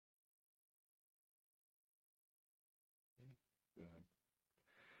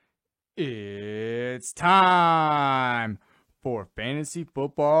It's time for Fantasy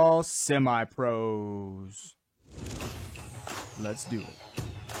Football Semi-Pros. Let's do it.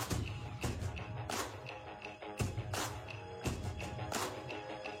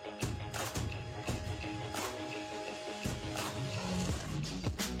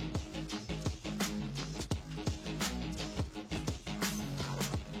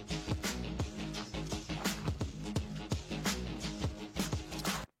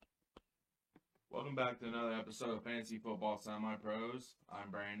 Welcome back to another episode of Fantasy Football Semi-Pros.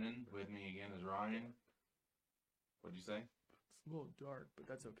 I'm Brandon. With me again is Ryan. What'd you say? It's a little dark, but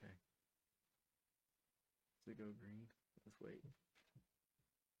that's okay. Does it go green? Let's wait.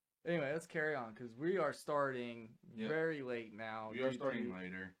 Anyway, let's carry on because we are starting very late now. We are starting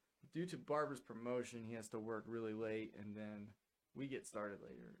later. Due to Barber's promotion, he has to work really late, and then we get started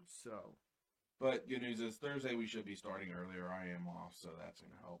later. So, But good news is Thursday we should be starting earlier. I am off, so that's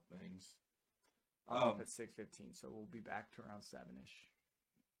going to help things. I'm off at 6:15, so we'll be back to around 7-ish.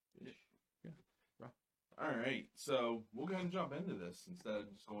 Yeah. All right, so we'll go ahead and jump into this instead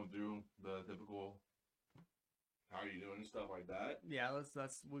of just going through the typical how are you doing and stuff like that. Yeah,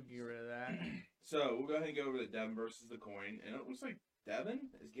 we'll get rid of that. So we'll go ahead and go over the Devon versus the Coin, and it looks like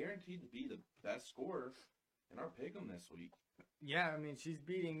Devon is guaranteed to be the best scorer in our pick'em this week. Yeah, I mean, she's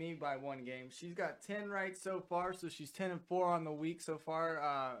beating me by one game. She's got 10 right so far, so she's 10-4 on the week so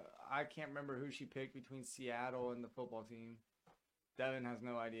far. I can't remember who she picked between Seattle and the football team. Devin has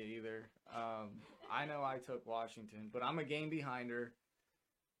no idea either. I know I took Washington, but I'm a game behind her.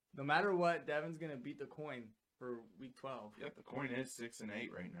 No matter what, Devin's going to beat the Coin for week 12. Yep, the Coin is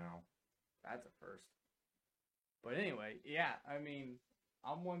 6-8 right now. That's a first. But anyway, yeah, I mean,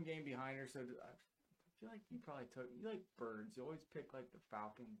 I'm one game behind her, so I feel like you like birds. You always pick like the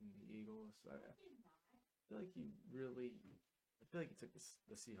Falcons and the Eagles. I feel like you took the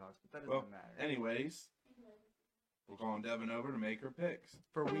Seahawks, but that doesn't matter. Anyways, we're calling Devin over to make her picks.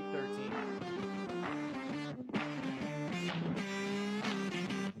 For week 13.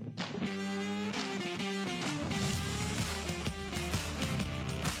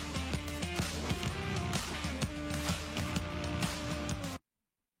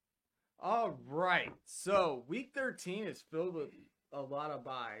 All right, so week 13 is filled with a lot of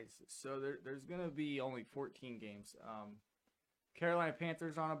buys. So there's going to be only 14 games. Carolina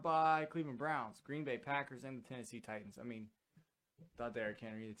Panthers on a bye, Cleveland Browns, Green Bay Packers, and the Tennessee Titans. I mean, thought Derrick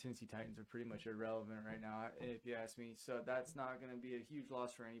Henry, the Tennessee Titans are pretty much irrelevant right now, if you ask me. So that's not going to be a huge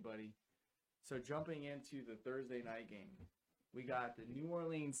loss for anybody. So jumping into the Thursday night game, we got the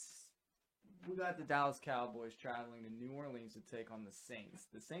Dallas Cowboys traveling to New Orleans to take on the Saints.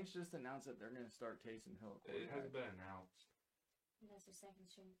 The Saints just announced that they're going to start Taysom Hill. It hasn't been announced. That's their second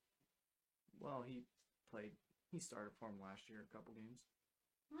string. Well, he started for him last year, a couple games.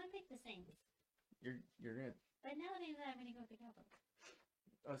 Well, I picked the Saints. You're gonna. But nowadays I'm gonna go with the Cowboys.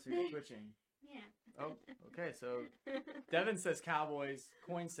 Oh, so you're switching. Yeah. Oh, okay. So Devin says Cowboys.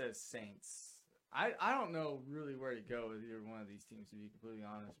 Coin says Saints. I don't know really where to go with either one of these teams, to be completely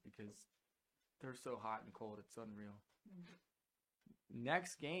honest, because they're so hot and cold. It's unreal.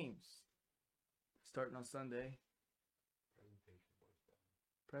 Next games starting on Sunday.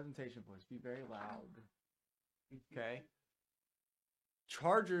 Presentation voice. Be very loud. Okay.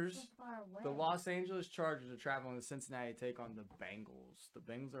 Chargers. So far away. The Los Angeles Chargers are traveling to Cincinnati to take on the Bengals. The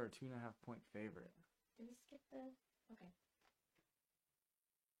Bengals are a 2.5-point favorite. Did we skip the? Okay.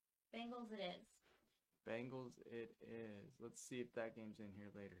 Bengals it is. Bengals it is. Let's see if that game's in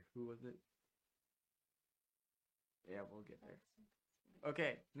here later. Who was it? Yeah, we'll get there.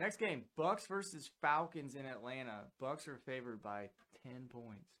 Okay, next game. Bucks versus Falcons in Atlanta. Bucks are favored by 10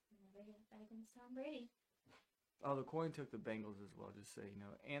 points. Never get back against Tom Brady. Oh, the coin took the Bengals as well, just so you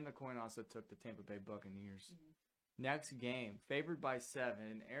know. And the coin also took the Tampa Bay Buccaneers. Next game. Favored by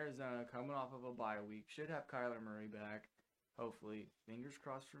 7. Arizona coming off of a bye week. Should have Kyler Murray back. Hopefully. Fingers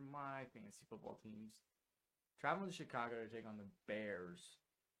crossed for my fantasy football teams. Traveling to Chicago to take on the Bears.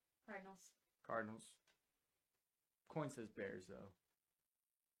 Cardinals. Coin says Bears, though.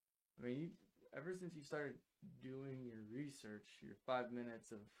 I mean, ever since you started doing your research, your 5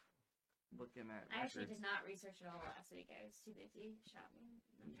 minutes of looking at I actually records. did not research at all last week. I was too busy shopping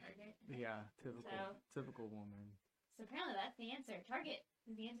on Target. Yeah, typical woman. So apparently that's the answer. Target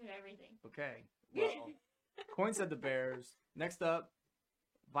is the answer to everything. Okay. Well, Coin said the Bears. Next up,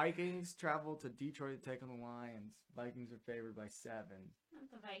 Vikings travel to Detroit to take on the Lions. Vikings are favored by 7. Not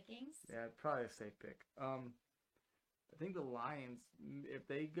the Vikings. Yeah, probably a safe pick. I think the Lions, if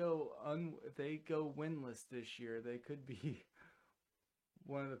they go winless this year, they could be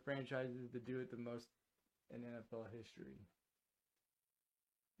one of the franchises to do it the most in NFL history.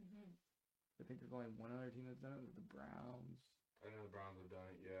 Mm-hmm. I think there's only one other team that's done it, the Browns. I know the Browns have done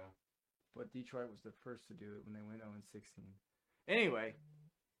it, yeah. But Detroit was the first to do it when they went 0-16. Anyway,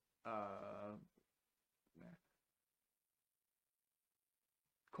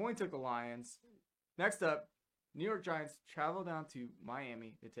 Coin took the Lions. Next up, New York Giants travel down to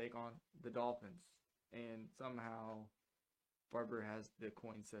Miami to take on the Dolphins. And somehow Barber has the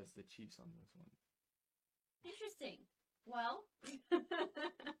Coin says the Chiefs on this one. Interesting. Well,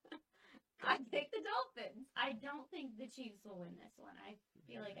 I picked the Dolphins. I don't think the Chiefs will win this one. I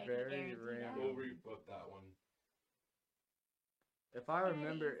feel like I can guarantee that. We'll reflip that one. If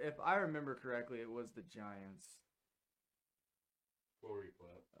I remember correctly, it was the Giants. We'll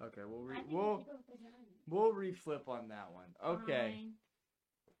reflip. Okay, we'll reflip on that one. Okay. Fine.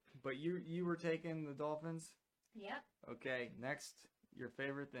 But you were taking the Dolphins? Yep. Okay, next, your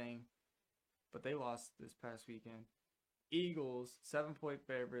favorite thing, but they lost this past weekend. Eagles, 7-point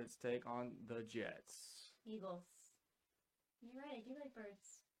favorites, take on the Jets. Eagles. You're right, I do like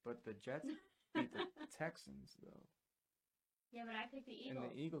birds. But the Jets beat the Texans, though. Yeah, but I picked the Eagles.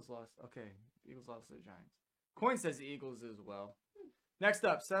 And the Eagles lost. Okay, Eagles lost to the Giants. Coin says the Eagles as well. Next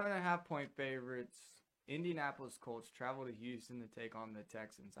up, 7.5-point favorites. Indianapolis Colts travel to Houston to take on the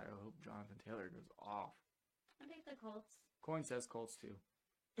Texans. I hope Jonathan Taylor goes off. I picked the Colts. Coin says Colts too.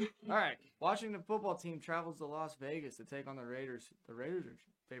 All right, Washington football team travels to Las Vegas to take on the Raiders. The Raiders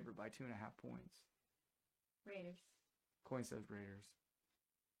are favored by 2.5 points. Raiders. Coin says Raiders.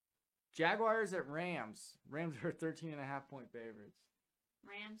 Jaguars at Rams. Rams are 13.5-point favorites.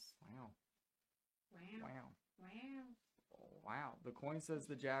 Rams. Wow. Wow. Wow. Wow. Wow. The coin says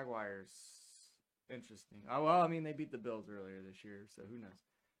the Jaguars. Interesting. Oh, well, I mean, they beat the Bills earlier this year, so who knows.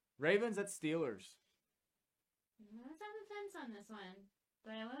 Ravens at Steelers. I was on the fence on this one,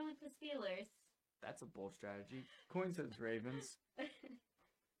 but I went with the Steelers. That's a bold strategy. Coin says Ravens.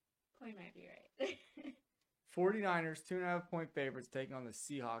 Coin might be right. 49ers, 2.5-point favorites, taking on the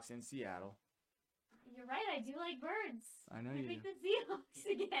Seahawks in Seattle. You're right, I do like birds. I know you picked do. the Seahawks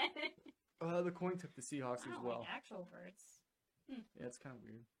again. The coin took the Seahawks I as don't well. like actual birds. Yeah, it's kind of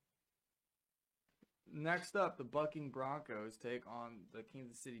weird. Next up, the Bucking Broncos take on the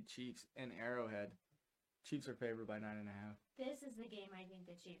Kansas City Chiefs in Arrowhead. Chiefs are favored by 9.5. This is the game I think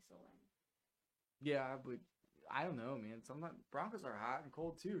the Chiefs will win. Yeah, I don't know, man. Sometimes Broncos are hot and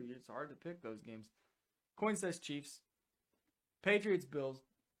cold too. It's hard to pick those games. Coin says Chiefs. Patriots Bills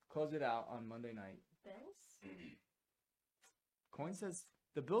close it out on Monday night. Bills? Coin says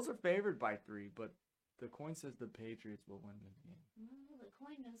the Bills are favored by 3, but the coin says the Patriots will win this game. Well, the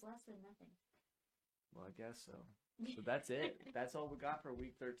coin knows less than nothing. Well, I guess so. So that's it. That's all we got for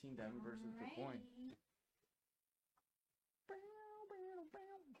Week 13, Devon versus the coin.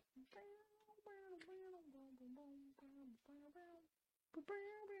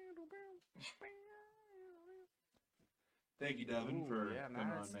 Thank you, Devin, for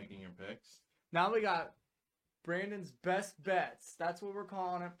coming on nice. making your picks. Now we got Brandon's best bets. That's what we're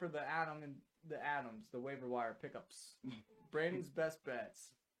calling it for the Adams, the waiver wire pickups. Brandon's best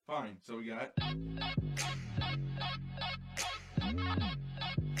bets. Fine. So we got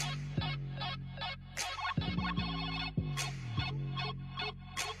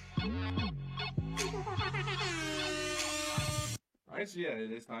Alright, so yeah,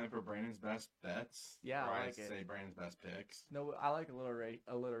 it is time for Brandon's best bets. Yeah, or I I like it. say Brandon's best picks. No, I like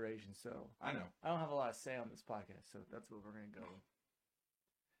alliteration, so I know. I don't have a lot to say on this podcast, so that's what we're gonna go with.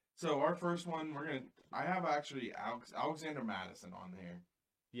 So our first one, I have actually Alexander Madison on here.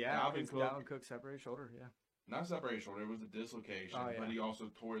 Yeah, Dalvin Cook. Dalvin Cook separated shoulder, yeah. Not separated shoulder, it was a dislocation, Oh, yeah. but he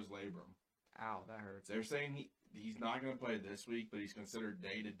also tore his labrum. Ow, that hurts. They're saying he's not going to play this week, but he's considered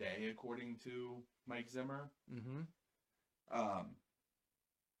day-to-day, according to Mike Zimmer. Mm-hmm.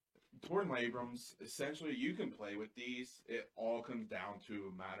 Torn labrums, essentially, you can play with these. It all comes down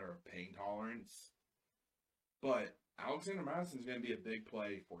to a matter of pain tolerance. But Alexander Madison's going to be a big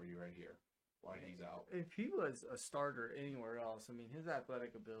play for you right here while he's out. If he was a starter anywhere else, I mean, his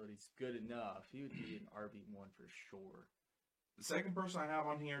athletic ability is good enough. He would be an RB1 for sure. The second person I have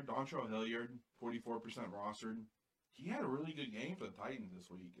on here, Dontrell Hilliard, 44% rostered. He had a really good game for the Titans this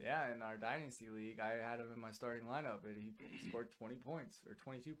week. Yeah, in our Dynasty League, I had him in my starting lineup, and he scored 20 points, or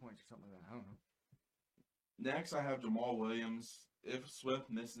 22 points, or something like that. I don't know. Next, I have Jamal Williams. If Swift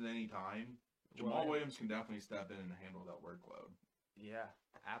misses any time, Jamal Williams can definitely step in and handle that workload. Yeah,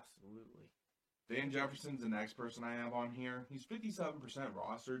 absolutely. Van Jefferson's the next person I have on here. He's 57%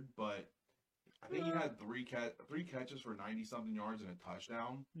 rostered, but I think he had three catches for 90-something yards and a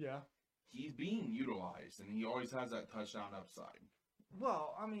touchdown. Yeah. He's being utilized, and he always has that touchdown upside.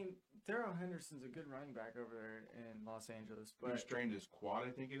 Well, I mean, Darrell Henderson's a good running back over there in Los Angeles, He but strained his quad,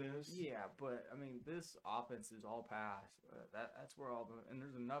 I think it is. yeah, but I mean, this offense is all pass. That's where all the and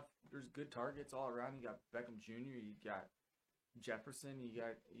there's good targets all around. You got Beckham Jr., you got Jefferson, you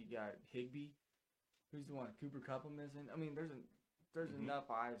got Higbee, who's the one Cooper Kupp missing. I mean, there's enough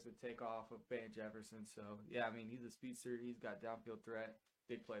eyes to take off of Van Jefferson. So yeah, I mean, he's a speedster. He's got downfield threat,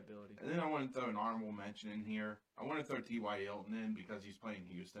 big playability. And then I want to throw an honorable mention in here. I want to throw T.Y. Hilton in because he's playing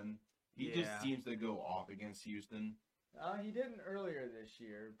Houston. He just seems to go off against Houston. He didn't earlier this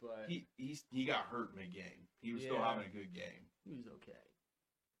year, but he got hurt mid-game. He was still having a good game. He was okay.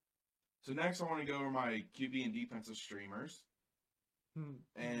 So next I want to go over my QB and defensive streamers.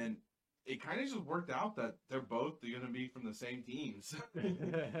 And it kind of just worked out that they're both going to be from the same teams.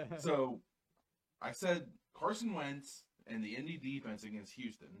 So I said Carson Wentz and the Indy defense against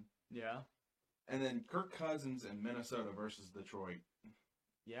Houston. Yeah. And then Kirk Cousins and Minnesota versus Detroit.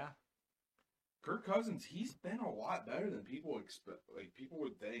 Yeah. Kirk Cousins, he's been a lot better than people expect. Like people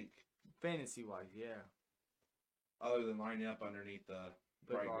would think. Fantasy wise, yeah. Other than lining up underneath the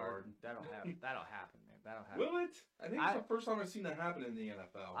right guard. That'll happen. That'll happen, man. That'll happen. Will it? I think it's the first time I've seen that happen in the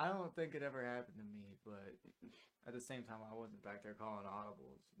NFL. I don't think it ever happened to me, but at the same time, I wasn't back there calling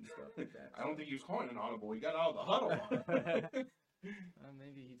audibles and stuff like that. I don't think he was calling an audible. He got out of the huddle.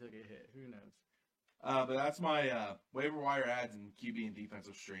 Maybe he took a hit. Who knows? But that's my waiver wire ads and QB and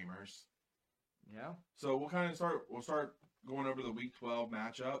defensive streamers. Yeah. So we'll start going over the Week 12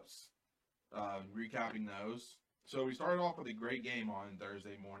 matchups, recapping those. So we started off with a great game on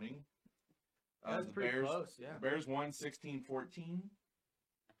Thursday morning. That's pretty close, yeah. The Bears won 16-14.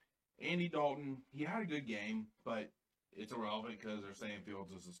 Andy Dalton, he had a good game, but it's irrelevant because they're saying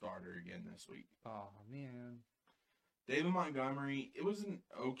Fields is a starter again this week. Oh, man. David Montgomery, it was an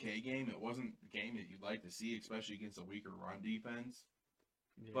okay game. It wasn't the game that you'd like to see, especially against a weaker run defense.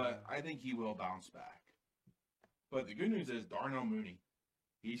 Yeah. But I think he will bounce back. But the good news is Darnell Mooney,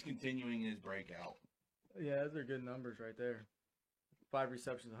 he's continuing his breakout. Yeah, those are good numbers right there. 5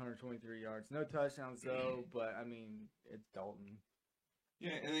 receptions, 123 yards. No touchdowns, though, but, I mean, it's Dalton.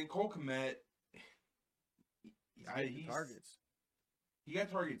 Yeah, and then Cole Kmet, he's targets. He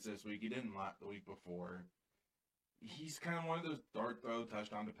got targets this week. He didn't the week before. He's kind of one of those dart throw,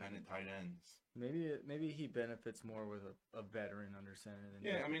 touchdown-dependent tight ends. Maybe he benefits more with a veteran under center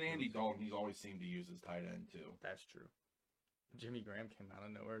than I mean, Andy Dalton, he's always seemed to use his tight end, too. That's true. Jimmy Graham came out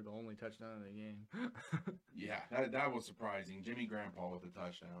of nowhere, the only touchdown of the game. Yeah, that was surprising. Jimmy Grandpa with a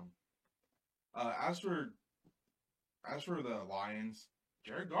touchdown. As for the Lions,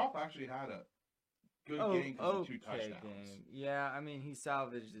 Jared Goff actually had a good game with 2 touchdowns. Game. Yeah, I mean, he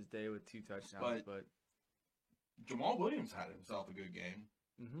salvaged his day with 2 touchdowns, but Jamal Williams had himself a good game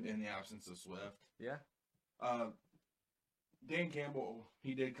in the absence of Swift. Yeah. Dan Campbell,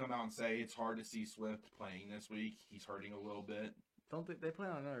 he did come out and say it's hard to see Swift playing this week. He's hurting a little bit. Don't they play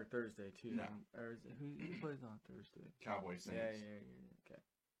on another Thursday too? No. Or who plays on Thursday? Cowboys Saints. Yeah.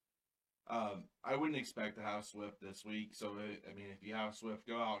 Okay. I wouldn't expect to have Swift this week. So I mean, if you have Swift,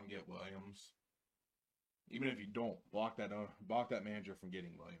 go out and get Williams. Even if you don't, block that manager from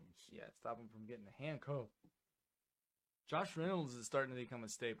getting Williams. Yeah, stop him from getting a handcuff. Josh Reynolds is starting to become a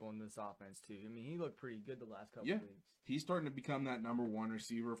staple in this offense, too. I mean, he looked pretty good the last couple of weeks. He's starting to become that number 1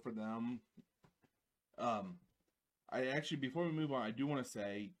 receiver for them. Before we move on, I do want to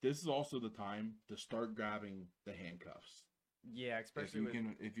say this is also the time to start grabbing the handcuffs. Yeah, especially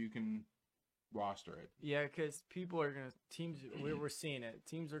if you can roster it. Yeah, because we're seeing it.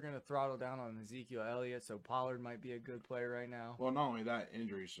 Teams are going to throttle down on Ezekiel Elliott, so Pollard might be a good player right now. Well, not only that,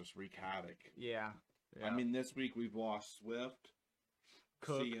 injuries just wreak havoc. Yeah. I mean, this week we've lost Swift,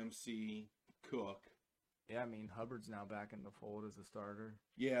 Cook. CMC, Cook. Yeah, I mean, Hubbard's now back in the fold as a starter.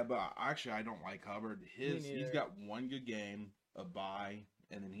 Yeah, but actually I don't like Hubbard. He's got one good game, a bye,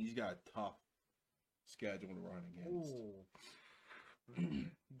 and then he's got a tough schedule to run against.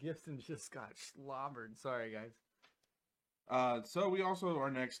 Gibson just got slobbered. Sorry, guys. So we also,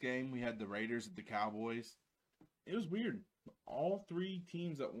 our next game, we had the Raiders at the Cowboys. It was weird. All 3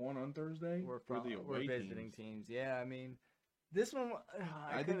 teams that won on Thursday were visiting teams. Yeah, I mean, this one.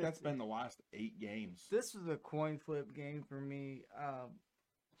 I think that's been the last 8 games. This was a coin flip game for me.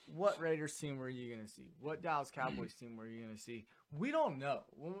 What Raiders team were you going to see? What Dallas Cowboys team were you going to see? We don't know.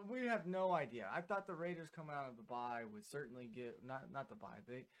 We have no idea. I thought the Raiders coming out of the bye would certainly give not the bye.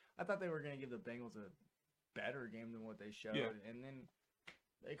 I thought they were going to give the Bengals a better game than what they showed, and then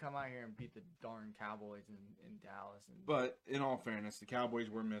they come out here and beat the darn Cowboys in Dallas. But in all fairness, the Cowboys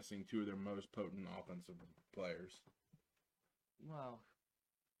were missing 2 of their most potent offensive players. Well,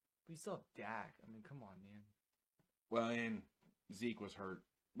 we still have Dak. I mean, come on, man. Well, and Zeke was hurt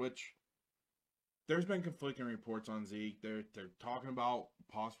which there's been conflicting reports on Zeke. They're talking about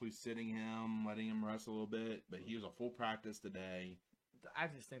possibly sitting him, letting him rest a little bit, but he was a full practice today. I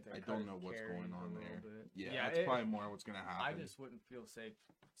just think I don't know what's going on there. Bit. Yeah, that's probably more what's going to happen. I just wouldn't feel safe.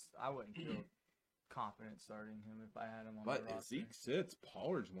 I wouldn't feel confident starting him if I had him on the roster. But if Zeke sits,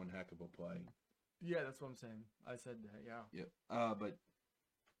 Pollard's one heck of a play. Yeah, that's what I'm saying. I said that, yeah. Yep. But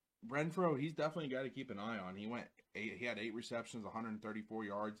Renfro, he's definitely a guy to keep an eye on. He had 8 receptions, 134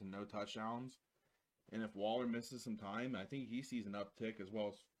 yards, and no touchdowns. And if Waller misses some time, I think he sees an uptick as well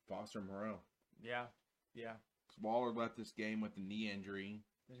as Foster Moreau. Yeah. Waller left this game with a knee injury.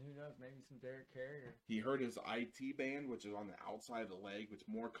 And who knows, maybe some Derek Carrier. He hurt his IT band, which is on the outside of the leg, which is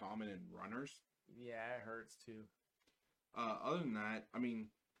more common in runners. Yeah, it hurts too. Other than that, I mean,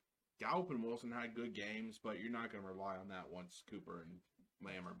 Gallup and Wilson had good games, but you're not going to rely on that once Cooper and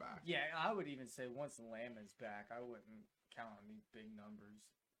Lamb are back. Yeah, I would even say once Lamb is back, I wouldn't count on these big numbers.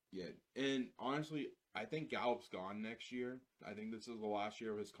 Yeah, and honestly, I think Gallup's gone next year. I think this is the last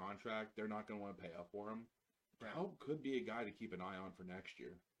year of his contract. They're not going to want to pay up for him. Gallup could be a guy to keep an eye on for next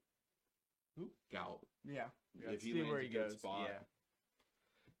year. Who? Gallup. Yeah. If he see lands where he a good goes. spot.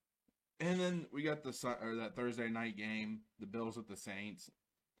 Yeah. And then we got that Thursday night game, the Bills with the Saints.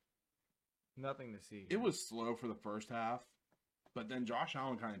 Nothing to see. It was slow for the first half, but then Josh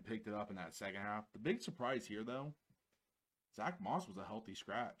Allen kind of picked it up in that second half. The big surprise here, though, Zach Moss was a healthy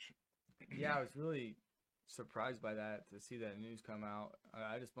scratch. Yeah, I was really surprised by that, to see that news come out.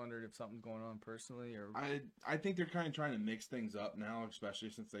 I just wondered if something's going on personally, or I think they're kind of trying to mix things up now, especially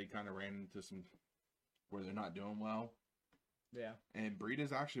since they kind of ran into some where they're not doing well. Yeah. And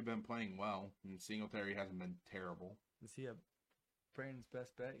Breida's actually been playing well, and Singletary hasn't been terrible. Is he a Brandon's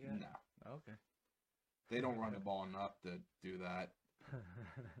best bet yet? No. Okay. They don't run the ball enough to do that.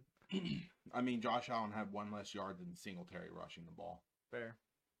 I mean, Josh Allen had 1 less yard than Singletary rushing the ball. Fair.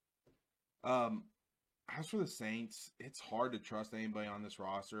 As for the Saints, it's hard to trust anybody on this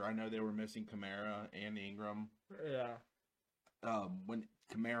roster. I know they were missing Kamara and Ingram. Yeah. When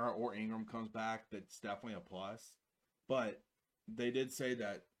Kamara or Ingram comes back, that's definitely a plus. But they did say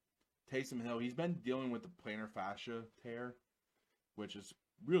that Taysom Hill, he's been dealing with the plantar fascia tear, which is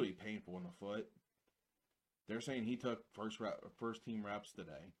really painful in the foot. They're saying he took first team reps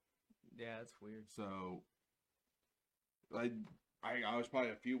today. Yeah, that's weird. So, I was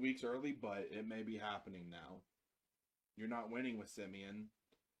probably a few weeks early, but it may be happening now. You're not winning with Simeon.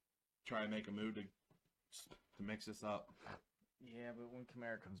 Try to make a move to mix this up. Yeah, but when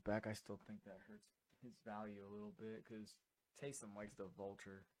Kamara comes back, I still think that hurts his value a little bit, because Taysom likes the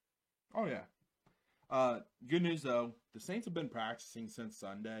vulture. Oh, yeah. Good news, though. The Saints have been practicing since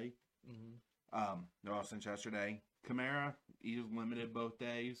Sunday. Mm-hmm. Since yesterday. Kamara, he was limited both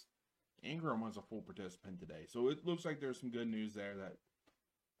days. Ingram was a full participant today. So it looks like there's some good news there that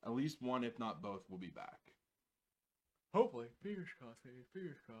at least one, if not both, will be back. Hopefully. Fingers crossed, baby.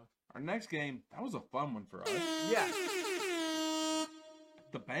 Fingers crossed. Our next game, that was a fun one for us. Yeah.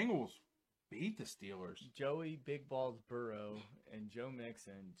 The Bengals beat the Steelers. Joey Big Balls Burrow and Joe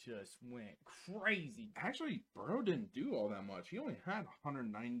Mixon just went crazy. Actually, Burrow didn't do all that much. He only had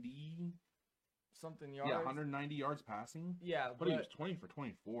 190 something yards. Yeah, 190 yards passing. Yeah, but he was 20 for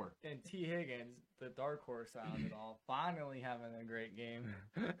 24. And T. Higgins, the dark horse out of it all, finally having a great game.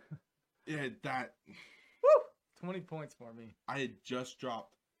 Yeah, that. Woo! 20 points for me. I had just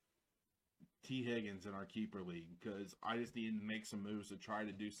dropped T. Higgins in our keeper league because I just needed to make some moves to try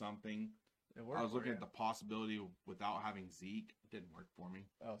to do something. It worked. I was looking at the possibility without having Zeke. It didn't work for me.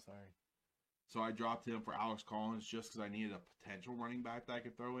 Oh, sorry. So I dropped him for Alex Collins just because I needed a potential running back that I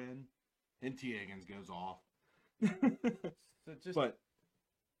could throw in. And T. Higgins goes off. But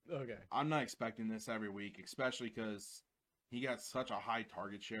okay, I'm not expecting this every week, especially because he got such a high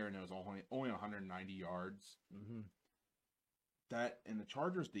target share and it was only 190 yards. Mm-hmm. That and the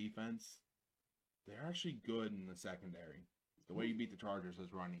Chargers defense, they're actually good in the secondary. The way you beat the Chargers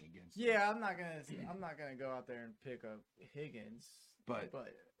is running against them. Yeah, I'm not gonna go out there and pick up Higgins. But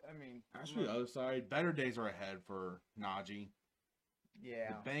I mean, as for the other side, better days are ahead for Najee.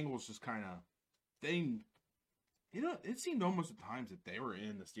 Yeah, the Bengals just kind of it seemed almost at times that they were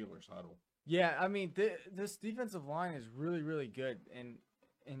in the Steelers huddle. Yeah, I mean, this defensive line is really, really good, and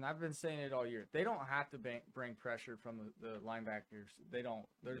I've been saying it all year. They don't have to bring pressure from the linebackers. They don't.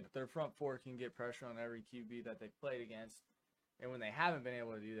 Their front four can get pressure on every QB that they played against, and when they haven't been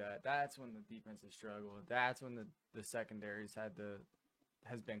able to do that, that's when the defense has struggled. That's when the secondaries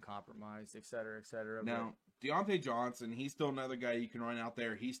has been compromised, et cetera, et cetera. Now, Deontay Johnson, he's still another guy you can run out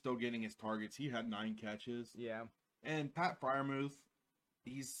there. He's still getting his targets. He had 9 catches. Yeah. And Pat Freiermuth,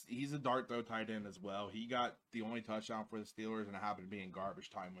 He's a dart throw tight end as well. He got the only touchdown for the Steelers, and it happened to be in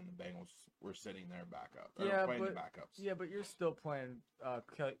garbage time when the Bengals were sitting there playing the backups. Yeah, but you're still playing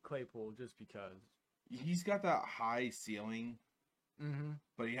Claypool just because. He's got that high ceiling,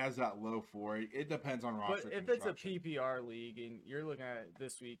 but he has that low floor. It depends on roster. But if it's a PPR league and you're looking at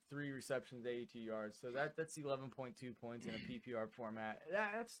this week, 3 receptions, 82 yards, so that's 11.2 points in a PPR format.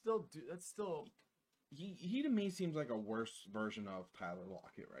 That's still. He to me seems like a worse version of Tyler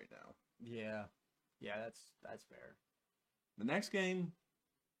Lockett right now. Yeah, that's fair. The next game,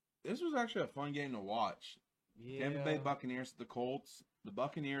 this was actually a fun game to watch. Yeah. Tampa Bay Buccaneers at the Colts. The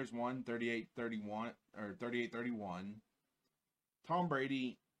Buccaneers won 38-31 or 38-31. Tom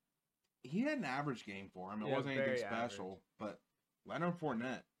Brady, he had an average game for him. It wasn't anything special, but Leonard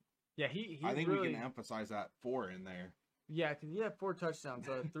Fournette. Yeah, he I think really, we can emphasize that 4 in there. Yeah, because he had 4 touchdowns,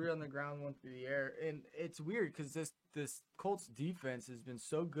 3 on the ground, 1 through the air, and it's weird because this Colts defense has been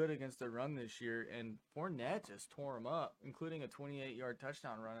so good against the run this year, and Fournette just tore him up, including a 28-yard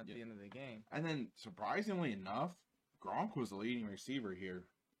touchdown run at the end of the game. And then, surprisingly enough, Gronk was the leading receiver here.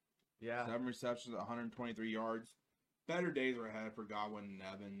 Yeah, 7 receptions, 123 yards. Better days are ahead for Godwin and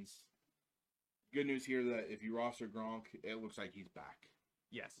Evans. Good news here that if you roster Gronk, it looks like he's back.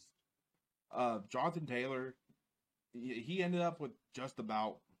 Yes. Jonathan Taylor. He ended up with just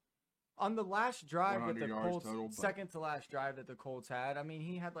about on the last drive with the Colts, total, second to last drive that the Colts had. I mean,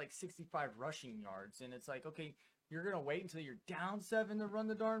 he had like 65 rushing yards, and it's like, okay, you're gonna wait until you're down 7 to run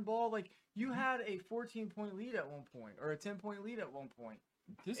the darn ball. Like you had a 14-point lead at one point, or a 10-point lead at one point,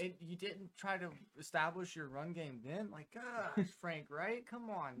 and you didn't try to establish your run game then. Like, gosh, Frank, right? Come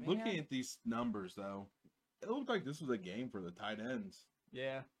on, man. Looking at these numbers, though, it looked like this was a game for the tight ends.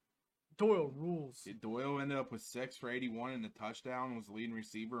 Yeah. Doyle rules. Doyle ended up with 6 for 81 and a touchdown, was the leading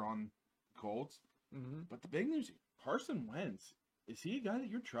receiver on the Colts. Mm-hmm. But the big news, Carson Wentz, is he a guy that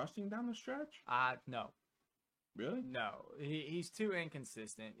you're trusting down the stretch? No. Really? No. He's too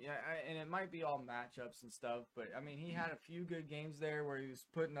inconsistent. Yeah, and it might be all matchups and stuff, but, I mean, he had a few good games there where he was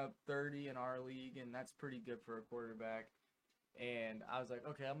putting up 30 in our league, and that's pretty good for a quarterback. And I was like,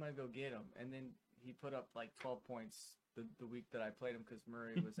 okay, I'm going to go get him. And then he put up, like, 12 points the week that I played him because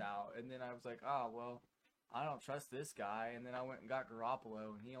Murray was out. And then I was like, oh, well, I don't trust this guy. And then I went and got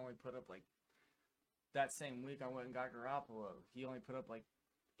Garoppolo, and he only put up, like, that same week I went and got Garoppolo. He only put up, like,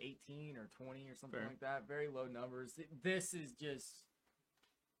 18 or 20 or something like that. Very low numbers. This is just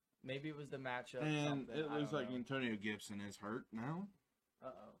 – maybe it was the matchup. And it looks like Antonio Gibson is hurt now.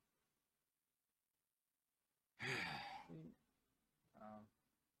 Uh-oh.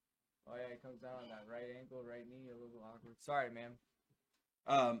 Oh, yeah, it comes down on that right ankle, right knee, a little awkward. Sorry, man.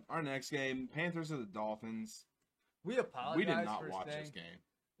 Our next game, Panthers of the Dolphins. We apologize. We did not watch this game.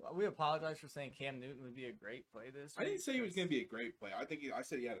 We apologize for saying Cam Newton would be a great play this week. I didn't say he was going to be a great play. I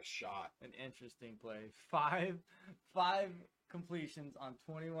said he had a shot. An interesting play. Five completions on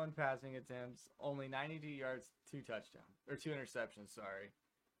 21 passing attempts, only 92 yards, 2 touchdowns. Or 2 interceptions, sorry.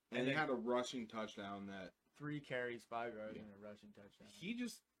 And he had a rushing touchdown that... 3 carries, 5 yards, and a rushing touchdown.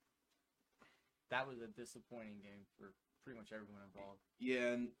 That was a disappointing game for pretty much everyone involved.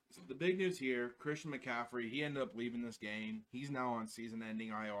 Yeah, and the big news here, Christian McCaffrey, he ended up leaving this game. He's now on season-ending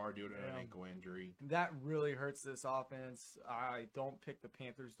IR due to an ankle injury. That really hurts this offense. I don't pick the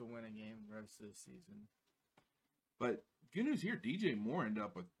Panthers to win a game the rest of the season. But good news here, DJ Moore ended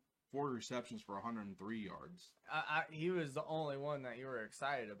up with 4 receptions for 103 yards. He was the only one that you were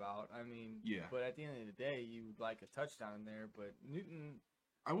excited about. I mean, yeah. But at the end of the day, you would like a touchdown in there. But Newton...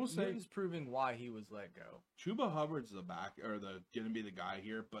 I will say Newton's proving why he was let go. Chuba Hubbard's going to be the guy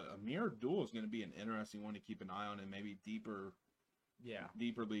here, but Amir Abdul is going to be an interesting one to keep an eye on in maybe deeper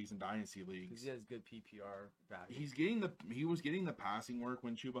leagues and dynasty leagues. Because he has good PPR value. He was getting the passing work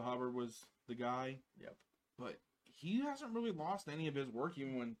when Chuba Hubbard was the guy. Yep. But he hasn't really lost any of his work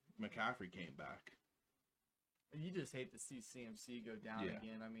even when McCaffrey came back. You just hate to see CMC go down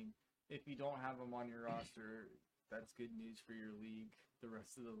again. I mean, if you don't have him on your roster, that's good news for your league. The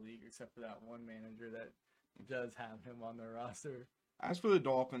rest of the league, except for that one manager that does have him on their roster. As for the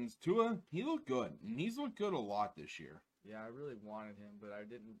Dolphins, Tua, he looked good, and he's looked good a lot this year. Yeah, I really wanted him, but I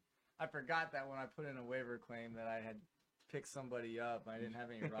didn't. I forgot that when I put in a waiver claim that I had picked somebody up. I didn't have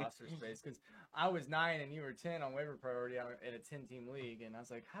any roster space because I was 9 and you were 10 on waiver priority in a 10-team league, and I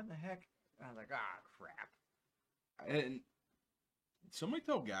was like, how the heck? And I was like, crap. And somebody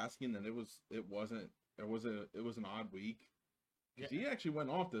tell Gaskin that it was an odd week. Because he actually went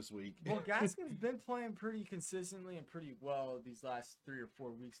off this week. Well, Gaskin's been playing pretty consistently and pretty well these last 3 or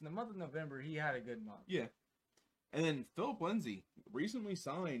 4 weeks. In the month of November, he had a good month. Yeah. And then Philip Lindsay, recently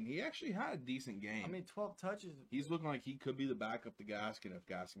signed. He actually had a decent game. I mean, 12 touches. He's looking like he could be the backup to Gaskin if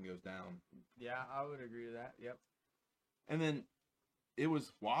Gaskin goes down. Yeah, I would agree with that. Yep. And then it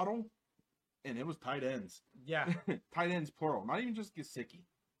was Waddle, and it was tight ends. Yeah. Tight ends, plural. Not even just Gesicki.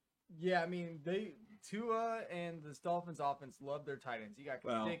 Yeah, I mean, Tua and the Dolphins offense love their tight ends. You got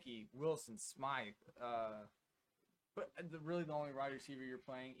Gesicki, Wilson, Smythe. But really the only wide receiver you're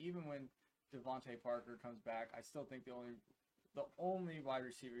playing, even when Devontae Parker comes back, I still think the only wide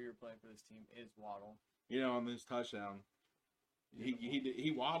receiver you're playing for this team is Waddle. On this touchdown,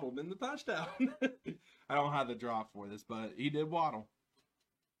 he waddled in the touchdown. I don't have the drop for this, but he did waddle.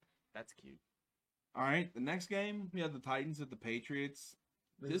 That's cute. All right, the next game, we had the Titans at the Patriots.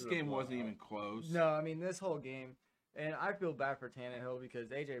 This game wasn't even close. No, I mean, this whole game, and I feel bad for Tannehill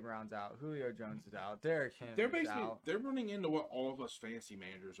because A.J. Brown's out, Julio Jones is out, Derrick Henry's out. They're running into what all of us fantasy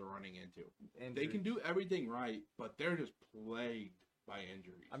managers are running into. Injuries. They can do everything right, but they're just plagued by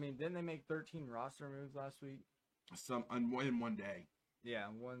injuries. I mean, didn't they make 13 roster moves last week? In one day. Yeah,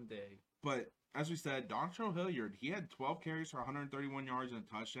 one day. But as we said, Dontrell Hilliard, he had 12 carries for 131 yards and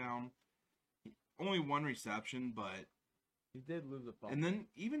a touchdown. Only one reception, but he did lose a fumble. And then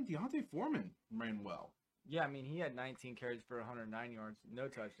even Deontay Foreman ran well. Yeah, I mean, he had 19 carries for 109 yards, no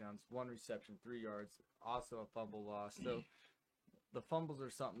touchdowns, one reception, 3 yards, also a fumble loss. So the fumbles are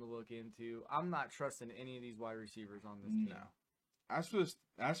something to look into. I'm not trusting any of these wide receivers on this team. No.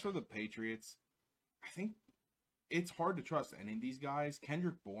 As for the Patriots, I think it's hard to trust any of these guys.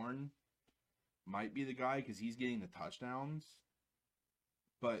 Kendrick Bourne might be the guy because he's getting the touchdowns.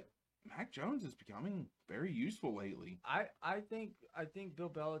 But Mac Jones is becoming very useful lately. I think Bill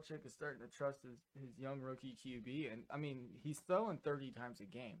Belichick is starting to trust his young rookie QB, and I mean he's throwing 30 times a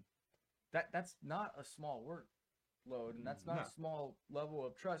game. That's not a small workload, and that's not a small level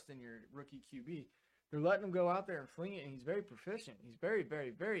of trust in your rookie QB. They're letting him go out there and fling it, and he's very proficient. He's very, very,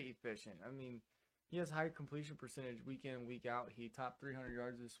 very efficient. I mean, he has high completion percentage week in and week out. He topped 300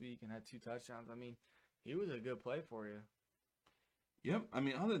 yards this week and had 2 touchdowns. I mean, he was a good play for you. Yep. I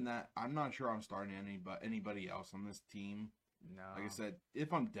mean, other than that, I'm not sure I'm starting anybody else on this team. No. Like I said,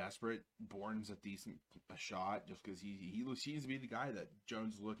 if I'm desperate, Bourne's a decent shot just because he seems to be the guy that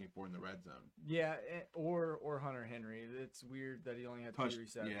Jones is looking for in the red zone. Yeah, or Hunter Henry. It's weird that he only had 2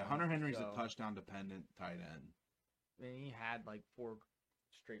 receptions. Yeah, Hunter Henry's a touchdown-dependent tight end. I mean, he had like 4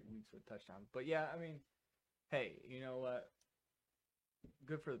 straight weeks with touchdowns. But yeah, I mean, hey, you know what?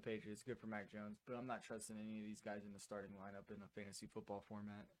 Good for the Patriots, good for Mac Jones, but I'm not trusting any of these guys in the starting lineup in a fantasy football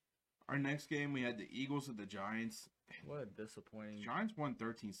format. Our next game, we had the Eagles at the Giants. What a disappointing. The Giants won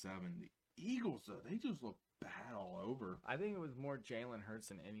 13-7. The Eagles, though, they just look bad all over. I think it was more Jalen Hurts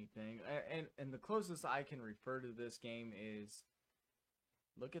than anything. And the closest I can refer to this game is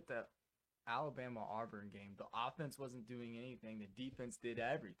look at that Alabama-Auburn game. The offense wasn't doing anything. The defense did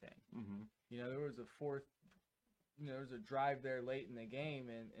everything. Mm-hmm. You know, there was a drive there late in the game,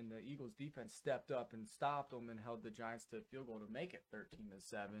 and the Eagles defense stepped up and stopped them and held the Giants to a field goal to make it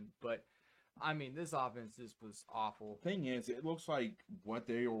 13-7. But I mean, this offense just was awful. Thing is, it looks like what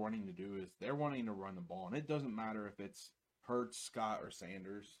they are wanting to do is they're wanting to run the ball, and it doesn't matter if it's Hurts, Scott, or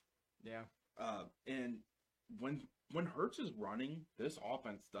Sanders. Yeah. And when Hurts is running, this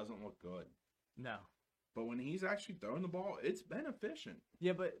offense doesn't look good. No. But when he's actually throwing the ball, it's been efficient.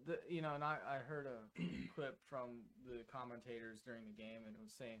 Yeah, but and I heard a clip from the commentators during the game, and it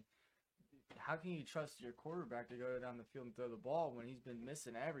was saying, how can you trust your quarterback to go down the field and throw the ball when he's been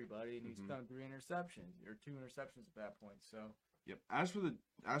missing everybody and he's thrown 3 interceptions or 2 interceptions at that point? So. Yep. As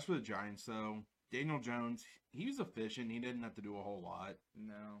for the Giants, though, Daniel Jones, he was efficient. He didn't have to do a whole lot.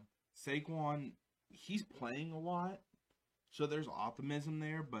 No. Saquon, he's playing a lot, so there's optimism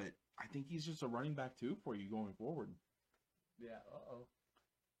there, but I think he's just a running back too for you going forward. Yeah.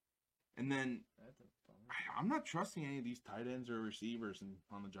 And then that's a bummer. I'm not trusting any of these tight ends or receivers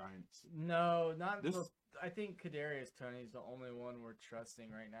on the Giants. No, not this. I think Kadarius Toney's the only one we're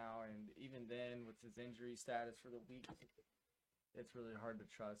trusting right now, and even then, with his injury status for the week, it's really hard to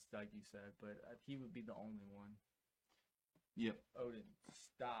trust, like you said. But he would be the only one. Yep. Odin,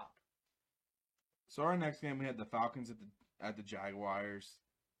 stop. So our next game, we had the Falcons at the Jaguars.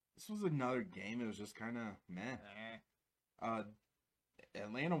 This was another game. It was just kind of meh.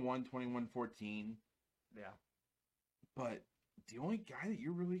 Atlanta won 21-14. Yeah. But the only guy that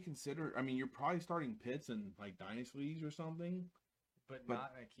you really consider, I mean, you're probably starting Pitts in like dynasty leagues or something. But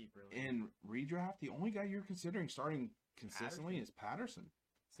not in a keeper league. In redraft, the only guy you're considering starting consistently is Patterson.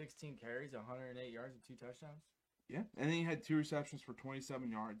 16 carries, 108 yards, and 2 touchdowns. Yeah. And then he had 2 receptions for 27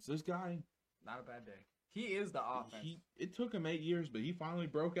 yards. This guy. Not a bad day. He is the offense. It took him 8 years, but he finally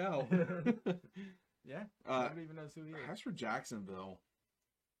broke out. Yeah. Nobody even knows who he is. As for Jacksonville,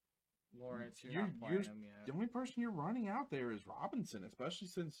 Lawrence, you're not playing him yet. The only person you're running out there is Robinson, especially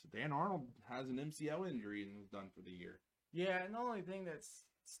since Dan Arnold has an MCL injury and is done for the year. Yeah, and the only thing that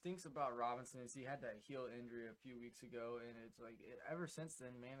stinks about Robinson is he had that heel injury a few weeks ago, and it's like ever since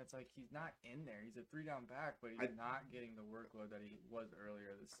then, man, it's like he's not in there. He's a 3-down back, but he's not getting the workload that he was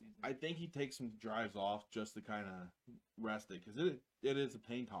earlier this season. I think he takes some drives off just to kind of rest it, because it is a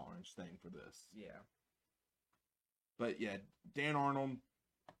pain tolerance thing for this. Yeah. But yeah, Dan Arnold,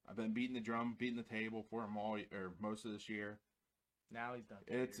 I've been beating the table for him most of this year. Now he's done.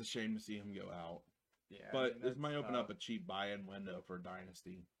 It's a shame to see him go out. Yeah, but this might open up a cheap buy-in window for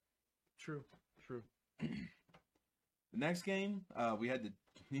Dynasty. True. The next game, we had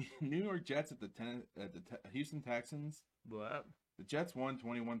the New York Jets at the Houston Texans. What? The Jets won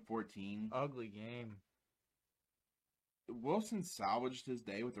 21-14. Ugly game. Wilson salvaged his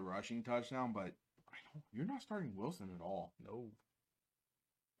day with a rushing touchdown, but you're not starting Wilson at all. No.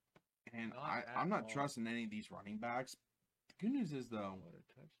 And I'm not trusting any of these running backs. The good news is, though, what a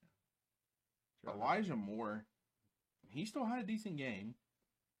touchdown. Elijah Moore, he still had a decent game.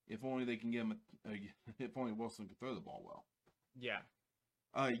 If only they can get him if only Wilson could throw the ball well. Yeah.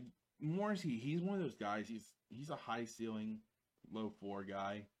 Morrissey, he's one of those guys. He's a high ceiling, low floor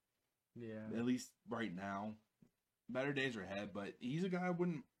guy. Yeah. At least right now. Better days are ahead, but he's a guy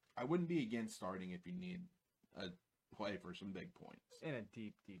I wouldn't be against starting if you need a play for some big points. In a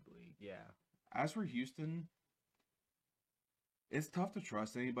deep league, yeah. As for Houston, it's tough to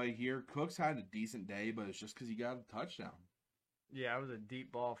trust anybody here. Cooks had a decent day, but it's just because he got a touchdown. Yeah, it was a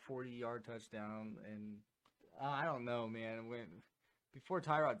deep ball, 40-yard touchdown, and I don't know, man. Before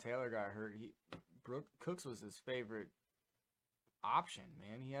Tyrod Taylor got hurt, Cooks was his favorite option,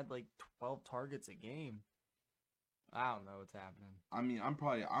 man. He had like 12 targets a game. I don't know what's happening. I mean, I'm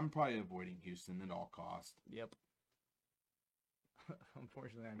probably avoiding Houston at all costs. Yep.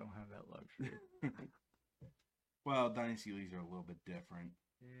 Unfortunately, I don't have that luxury. Well, Dynasty Leagues are a little bit different.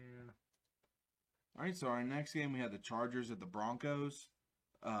 Yeah. All right, so our next game, we had the Chargers at the Broncos.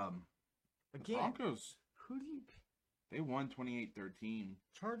 Again, Broncos, who do you... They won 28-13.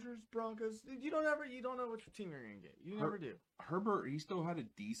 Chargers, Broncos. You don't know which team you're going to get. You never do. Herbert, he still had a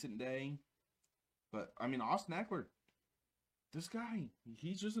decent day. But, I mean, Austin Eckler, this guy,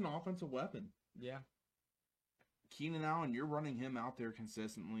 he's just an offensive weapon. Yeah. Keenan Allen, you're running him out there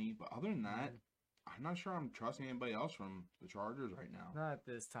consistently. But other than that, I'm not sure I'm trusting anybody else from the Chargers right now. Not at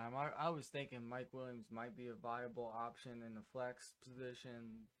this time. I was thinking Mike Williams might be a viable option in the flex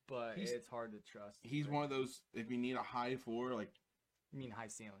position, but it's hard to trust. He's one of those, if you need a high floor, like... You mean high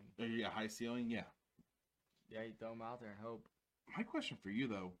ceiling? Yeah, high ceiling, yeah. Yeah, you throw him out there and hope. My question for you,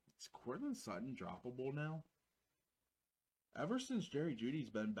 though, is Courtland Sutton droppable now? Ever since Jerry Jeudy's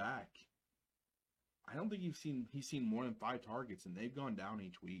been back, I don't think he's seen more than 5 targets, and they've gone down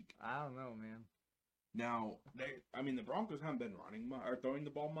each week. I don't know, man. Now, the Broncos haven't been running or throwing the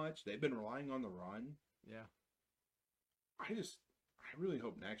ball much. They've been relying on the run. Yeah. I really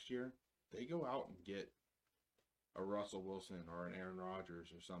hope next year they go out and get a Russell Wilson or an Aaron Rodgers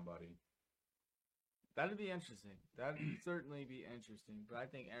or somebody. That'd be interesting. That'd certainly be interesting. But I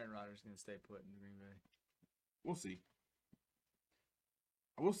think Aaron Rodgers is going to stay put in Green Bay. We'll see.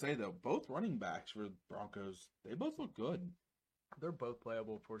 I will say, though, both running backs for the Broncos, they both look good. They're both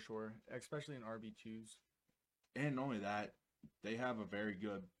playable for sure, especially in RB2s. And not only that, they have a very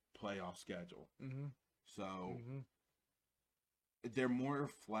good playoff schedule. Mm-hmm. So they're more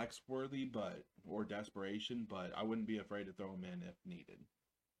flex-worthy or desperation, but I wouldn't be afraid to throw them in if needed.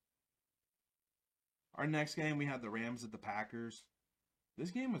 Our next game, we had the Rams at the Packers.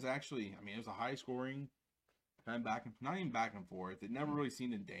 This game was actually, it was a high-scoring, kind of not even back and forth. It never really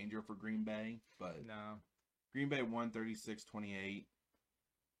seemed in danger for Green Bay, but no. Green Bay won 36-28.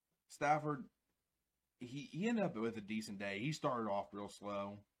 Stafford, he ended up with a decent day. He started off real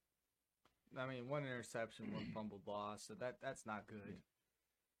slow. One interception, one fumbled loss, so that's not good.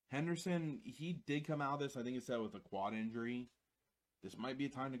 Henderson, he did come out of this, I think it said, with a quad injury. This might be a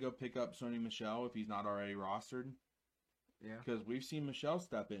time to go pick up Sony Michel if he's not already rostered. Yeah. Because we've seen Michel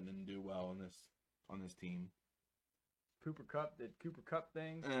step in and do well on this team. Cooper Kupp did Cooper Kupp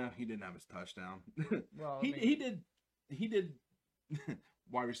things. He didn't have his touchdown. Well, he did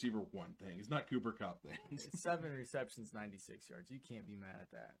wide receiver 1 thing. It's not Cooper Kupp things. 7 receptions, 96 yards. You can't be mad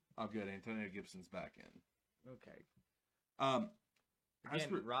at that. Oh, good. Antonio Gibson's back in. Okay.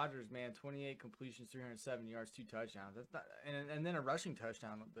 Again, Rodgers, man, 28 completions, 307 yards, 2 touchdowns. That's not, and then a rushing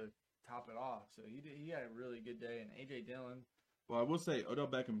touchdown to top it off. So he had a really good day. And A.J. Dillon. Well, I will say Odell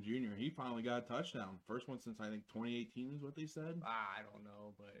Beckham Jr., he finally got a touchdown. First one since, I think, 2018 is what they said. I don't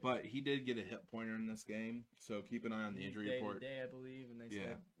know, but But he did get a hip pointer in this game, so keep an eye on the injury report. Day, I believe, and they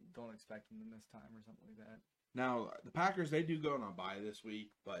said don't expect him to miss time or something like that. Now, the Packers, they do go on a bye this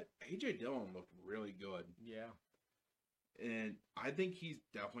week, but A.J. Dillon looked really good. Yeah. And I think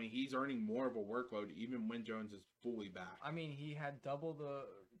he's earning more of a workload even when Jones is fully back. I mean, he had double the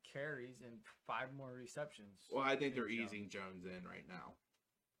carries and 5 more receptions. Well, I think they're easing Jones in right now.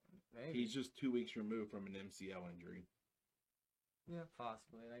 Maybe. He's just 2 weeks removed from an MCL injury. Yeah,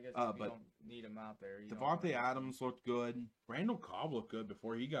 possibly. And I guess if you don't need him out there. Devontae Adams looked good. Randall Cobb looked good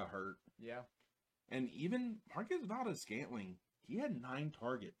before he got hurt. Yeah. And even Marcus Valdes-Scantling, he had 9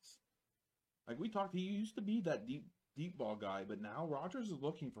 targets. Like we talked, he used to be that deep ball guy, but now Rodgers is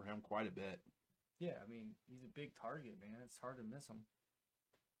looking for him quite a bit. Yeah, I mean, he's a big target, man. It's hard to miss him.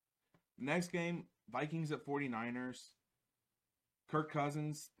 Next game, Vikings at 49ers. Kirk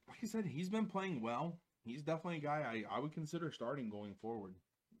Cousins, like I said, he's been playing well. He's definitely a guy I would consider starting going forward.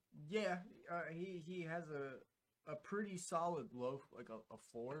 Yeah, he has a pretty solid low, like a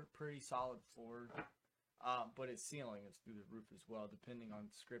floor, pretty solid floor. But its ceiling is through the roof as well, depending on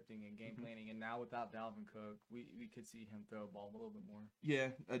scripting and game planning. And now without Dalvin Cook, we could see him throw the ball a little bit more. Yeah,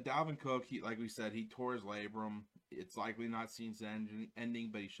 Dalvin Cook, like we said, he tore his labrum. It's likely not season ending,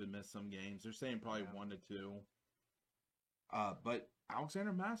 but he should miss some games. They're saying probably 1 to 2. But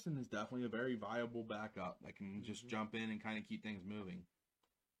Alexander Madison is definitely a very viable backup that can just jump in and kind of keep things moving.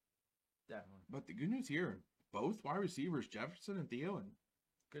 Definitely. But the good news here, both wide receivers, Jefferson and Thielen.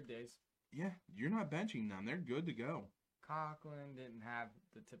 Good days. Yeah, you're not benching them. They're good to go. Conklin didn't have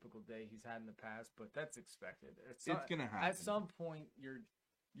the typical day he's had in the past, but that's expected. It's going to happen. At some point, you're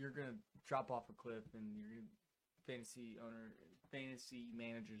going to drop off a cliff, and your fantasy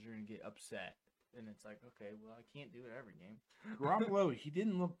managers are going to get upset. And it's like, okay, well, I can't do it every game. Garoppolo, he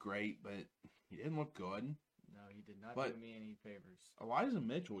didn't look great, but he didn't look good. No, he did not do me any favors. Elijah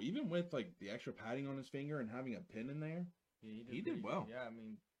Mitchell, even with like the extra padding on his finger and having a pin in there, he did well. Yeah, I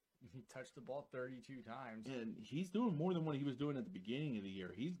mean, he touched the ball 32 times. And he's doing more than what he was doing at the beginning of the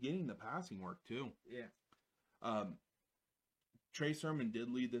year. He's getting the passing work, too. Yeah. Trey Sermon did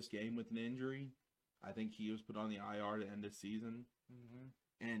lead this game with an injury. I think he was put on the IR to end the season. Mm-hmm.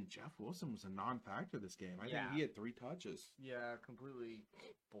 And Jeff Wilson was a non-factor this game. I think he had 3 touches. Yeah, completely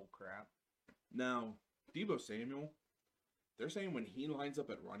bull crap. Now, Deebo Samuel, they're saying when he lines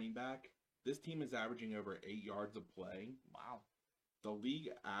up at running back, this team is averaging over 8 yards of play. Wow. The league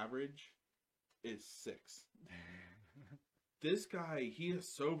average is 6. This guy, he is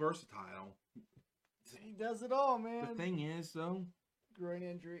so versatile. He does it all, man. The thing is, though, groin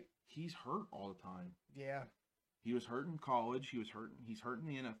injury. He's hurt all the time. Yeah. He was hurt in college. He's hurt in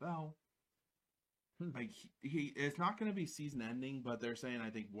the NFL. Like it's not going to be season ending, but they're saying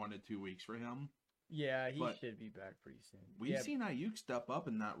I think 1 to 2 weeks for him. Yeah, he should be back pretty soon. We've seen Ayuk step up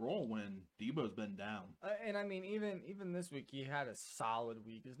in that role when Debo's been down. And I mean, even this week, he had a solid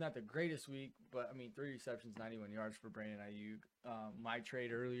week. It's not the greatest week, but I mean, 3 receptions, 91 yards for Brandyn Ayuk. My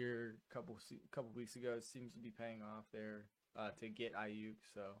trade earlier, couple weeks ago, seems to be paying off there to get Ayuk.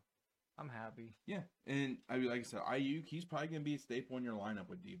 So I'm happy. Yeah, and I mean, like I said, Ayuk, he's probably going to be a staple in your lineup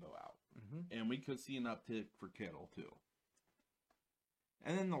with Debo out. Mm-hmm. And we could see an uptick for Kittle, too.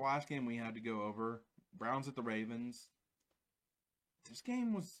 And then the last game we had to go over, Browns at the Ravens. This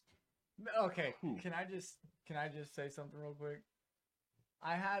game was... Okay, can I just say something real quick?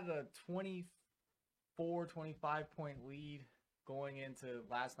 I had a 24, 25-point lead going into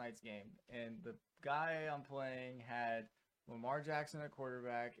last night's game. And the guy I'm playing had Lamar Jackson at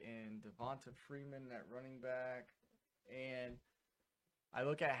quarterback and Devonta Freeman at running back. And I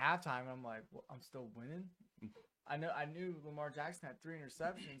look at halftime and I'm like, well, I'm still winning? I knew Lamar Jackson had 3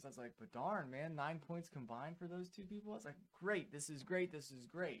 interceptions. I was like, but darn, man, 9 points combined for those 2 people. I was like, great, this is great, this is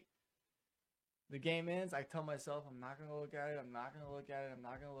great. The game ends. I tell myself, I'm not going to look at it. I'm not going to look at it. I'm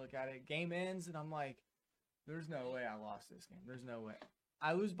not going to look at it. Game ends, and I'm like, there's no way I lost this game. There's no way.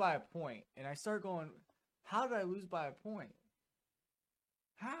 I lose by a point, and I start going, how did I lose by a point?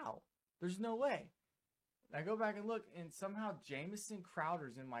 How? There's no way. I go back and look, and somehow Jamison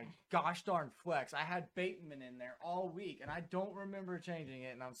Crowder's in my gosh darn flex. I had Bateman in there all week, and I don't remember changing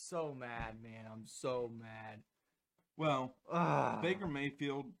it, and I'm so mad, man. I'm so mad. Well, Baker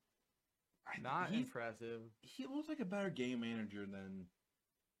Mayfield, not impressive. He looks like a better game manager than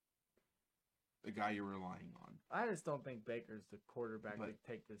the guy you're relying on. I just don't think Baker's the quarterback to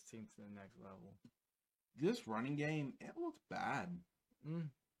take this team to the next level. This running game, it looks bad.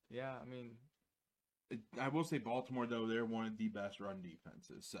 Yeah, I mean... I will say Baltimore, though, they're one of the best run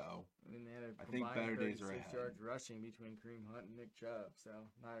defenses. So I mean, they had I think better days are ahead. 36 yards rushing between Kareem Hunt and Nick Chubb. So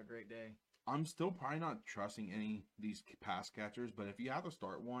not a great day. I'm still probably not trusting any of these pass catchers, but if you have to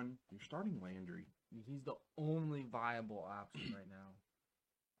start one, you're starting Landry. He's the only viable option right now.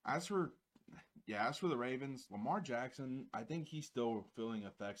 As for the Ravens, Lamar Jackson, I think he's still feeling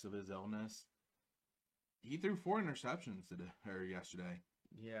effects of his illness. He threw 4 interceptions yesterday.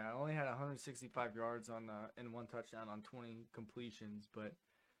 Yeah, I only had 165 yards and 1 touchdown on 20 completions, but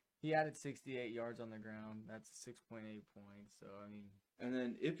he added 68 yards on the ground. That's 6.8 points. So, I mean. And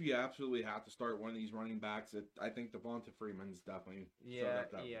then if you absolutely have to start one of these running backs, I think Devonta Freeman's definitely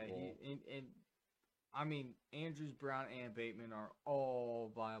role. I mean, Andrews, Brown, and Bateman are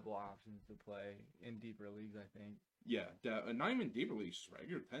all viable options to play in deeper leagues, I think. Yeah, not even deeper leagues, just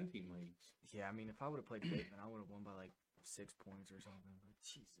regular 10-team leagues. Yeah, I mean, if I would have played Bateman, I would have won by like 6 points or something. But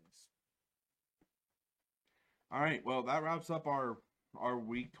Jesus. All right, well, that wraps up our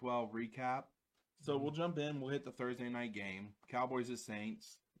Week 12 recap. So we'll jump in. We'll hit the Thursday night game. Cowboys at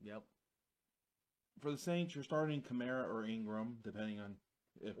Saints. Yep. For the Saints, you're starting Kamara or Ingram, depending on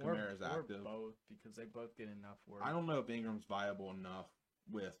if Kamara is active. Or both, because they both get enough work. I don't know if Ingram's viable enough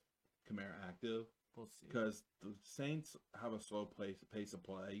with Kamara active. We'll see. Because the Saints have a slow pace of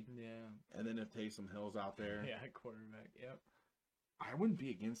play. Yeah. And then if Taysom Hill's out there. Yeah, quarterback. Yep. I wouldn't be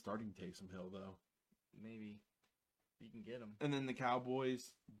against starting Taysom Hill, though. Maybe. You can get him. And then the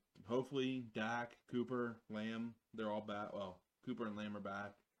Cowboys, hopefully, Dak, Cooper, Lamb, they're all back. Well, Cooper and Lamb are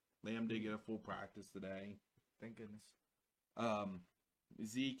back. Lamb did get a full practice today. Thank goodness.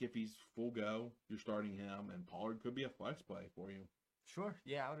 Zeke, if he's full go, you're starting him. And Pollard could be a flex play for you. Sure.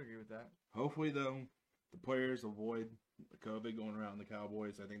 Yeah, I would agree with that. Hopefully, though, the players avoid the COVID going around the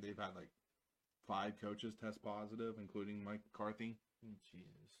Cowboys. I think they've had like 5 coaches test positive, including Mike McCarthy.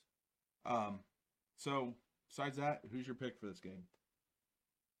 Jesus. So, besides that, who's your pick for this game?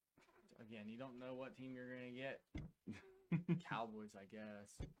 Again, you don't know what team you're going to get. Cowboys, I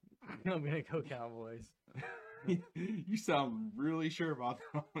guess. I'm going to go Cowboys. You sound really sure about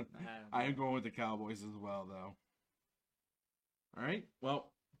that one. I am going with the Cowboys as well, though. All right.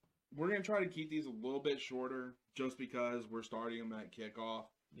 Well, we're going to try to keep these a little bit shorter just because we're starting them at kickoff.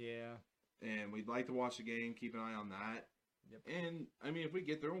 Yeah. And we'd like to watch the game. Keep an eye on that. Yep. And, I mean, if we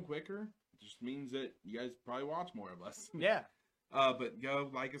get through them quicker, it just means that you guys probably watch more of us. Yeah. But go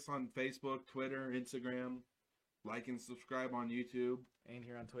like us on Facebook, Twitter, Instagram. Like and subscribe on YouTube. And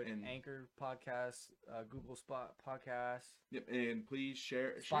here on Twitter. And Anchor Podcast, Google Spot Podcast. Yep. And please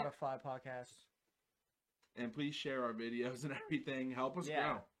share. Spotify Podcast. And please share our videos and everything. Help us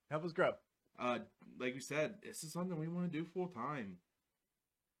grow. Help us grow. Like we said, this is something we want to do full time.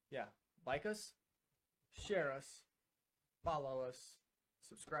 Yeah. Like us, share us, follow us,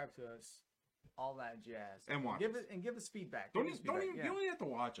 subscribe to us, all that jazz. And watch give us feedback. You don't even have to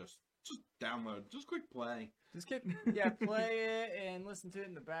watch us. Just download. Just click play. Play it and listen to it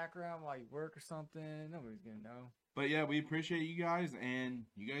in the background while you work or something. Nobody's gonna know. But yeah, we appreciate you guys, and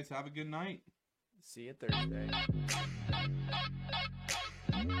you guys have a good night. See you Thursday.